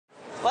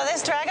Well,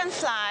 this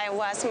dragonfly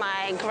was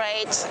my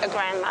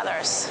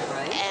great-grandmother's,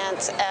 Right. and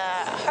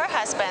her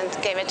husband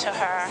gave it to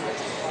her,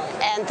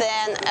 and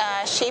then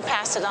she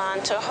passed it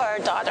on to her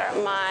daughter,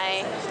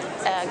 my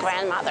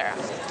grandmother.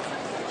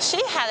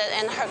 She had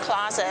it in her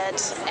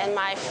closet, and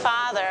my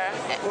father,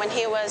 when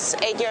he was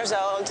 8 years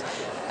old,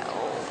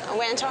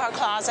 went into her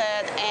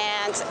closet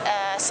and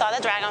saw the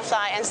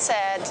dragonfly and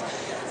said,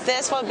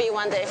 "This will be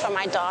one day for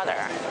my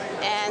daughter."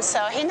 And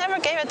so he never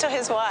gave it to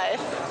his wife.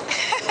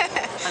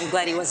 I'm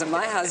glad he wasn't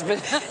my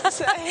husband.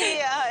 So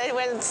it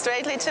went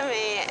straightly to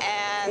me,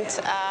 and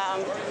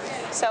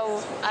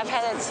so I've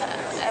had it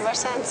ever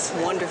since.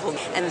 Wonderful.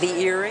 And the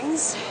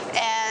earrings?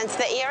 And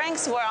the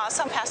earrings were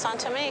also passed on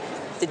to me.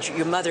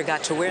 Your mother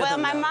got to wear Well,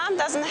 them? my though? mom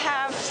doesn't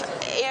have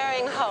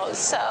earring holes,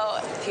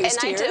 so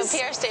Pierced and I ears? do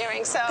pierced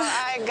earrings, so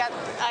I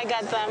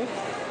got them.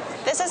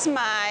 This is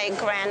my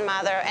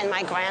grandmother and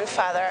my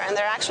grandfather, and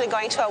they're actually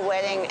going to a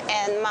wedding,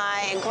 and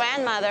my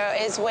grandmother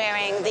is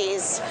wearing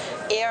these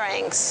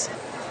earrings.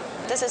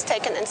 This is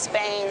taken in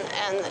Spain,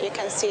 and you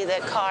can see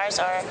the cars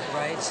are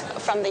Right.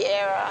 from the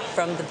era.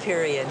 From the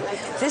period.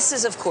 This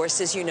is, of course,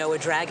 as you know, a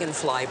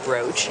dragonfly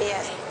brooch.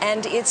 Yes.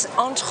 And it's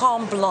en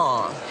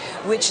tremblant,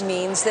 which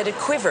means that it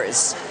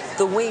quivers.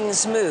 The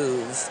wings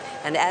move.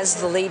 And as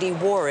the lady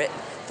wore it,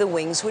 the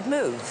wings would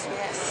move.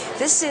 Yes.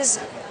 This is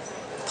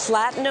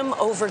platinum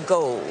over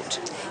gold.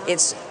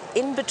 It's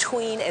in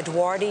between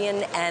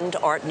Edwardian and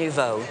Art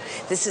Nouveau.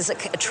 This is a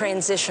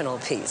transitional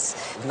piece,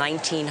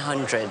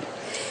 1900.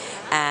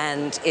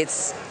 And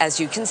it's, as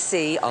you can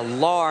see, a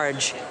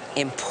large,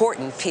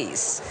 important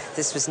piece.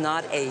 This was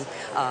not a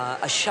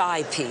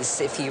shy piece,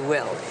 if you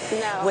will.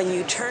 No. When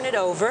you turn it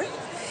over,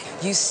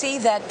 you see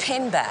that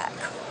pin back.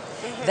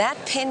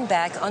 That pin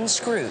back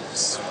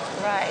unscrews.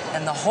 Right.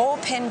 And the whole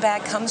pin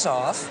back comes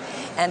off,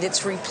 and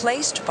it's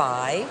replaced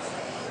by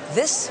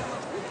this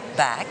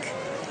back,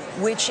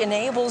 which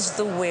enables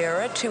the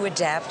wearer to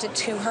adapt it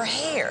to her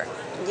hair.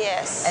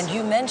 Yes. And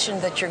you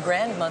mentioned that your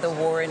grandmother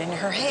wore it in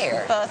her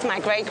hair. Both my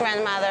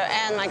great-grandmother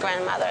and my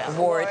grandmother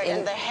wore it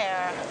in their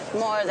hair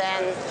more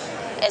than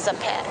is a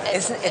pet.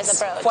 It's a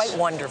brooch. Quite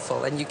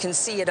wonderful, and you can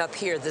see it up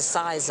here, the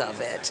size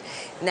of it.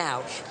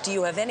 Now, do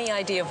you have any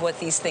idea of what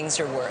these things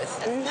are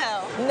worth?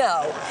 No.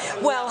 No.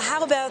 Well,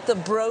 how about the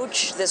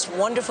brooch? This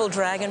wonderful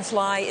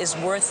dragonfly is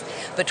worth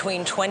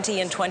between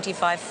 $20,000 and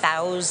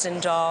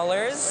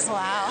 $25,000.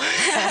 Wow.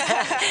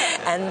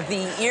 And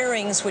the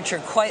earrings, which are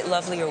quite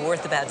lovely, are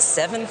worth about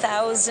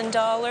 $7,000.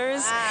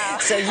 Wow.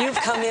 So you've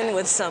come in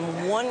with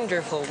some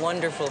wonderful,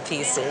 wonderful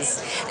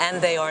pieces, and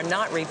they are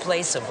not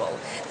replaceable.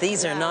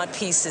 These are not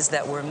pieces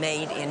that were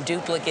made in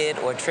duplicate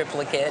or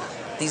triplicate.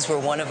 These were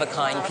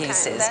one-of-a-kind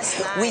pieces. That's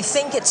nice. We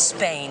think it's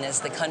Spain as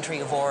the country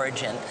of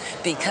origin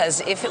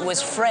because if it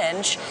was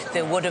French,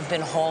 there would have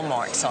been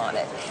hallmarks on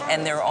it,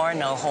 and there are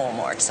no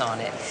hallmarks on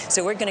it.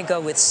 So we're going to go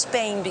with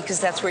Spain because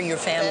that's where your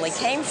family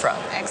came from.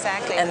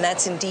 Exactly. And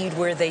that's indeed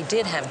where they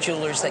did have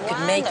jewelers that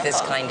could make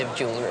this kind of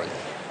jewelry.